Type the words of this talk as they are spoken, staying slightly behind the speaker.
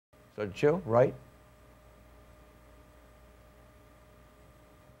Start to chew, right?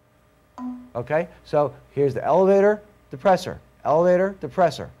 Okay, so here's the elevator, depressor, elevator,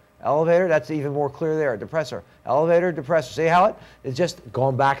 depressor, elevator, that's even more clear there, depressor, elevator, depressor. See how it's just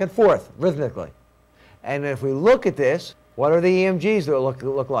going back and forth rhythmically. And if we look at this, what are the EMGs that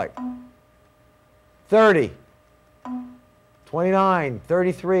look like? 30, 29,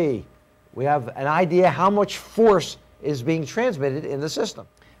 33. We have an idea how much force is being transmitted in the system.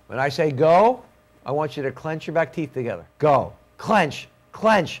 When I say go, I want you to clench your back teeth together. Go. Clench,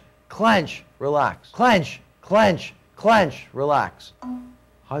 clench, clench, relax. Clench, clench, clench, relax.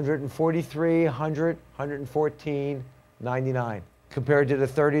 143, 100, 114, 99. Compared to the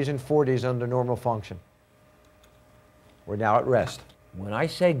 30s and 40s under normal function. We're now at rest. When I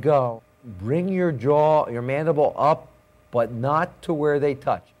say go, bring your jaw, your mandible up, but not to where they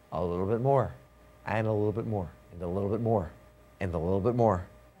touch. A little bit more, and a little bit more, and a little bit more, and a little bit more,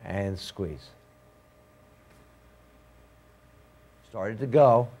 and squeeze. Started to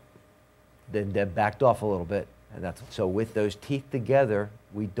go, then backed off a little bit, and that's so with those teeth together,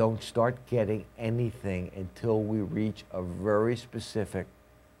 we don't start getting anything until we reach a very specific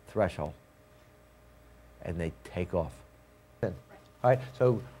threshold, and they take off. All right,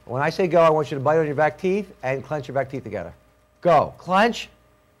 so when I say go, I want you to bite on your back teeth and clench your back teeth together. Go. Clench,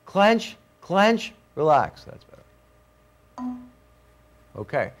 clench, clench, relax. That's better.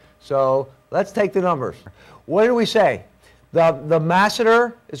 Okay, so let's take the numbers. What did we say? The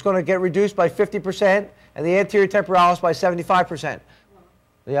masseter is going to get reduced by 50% and the anterior temporalis by 75%.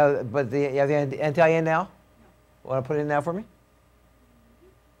 Yeah, but you have the NTI in now? Want to put it in now for me?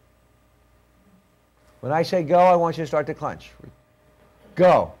 When I say go, I want you to start to clench.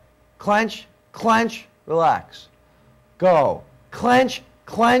 Go. Clench, clench, relax. Go. Clench,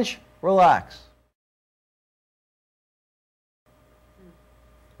 clench, relax.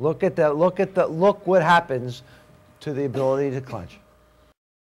 Look what happens to the ability to clench.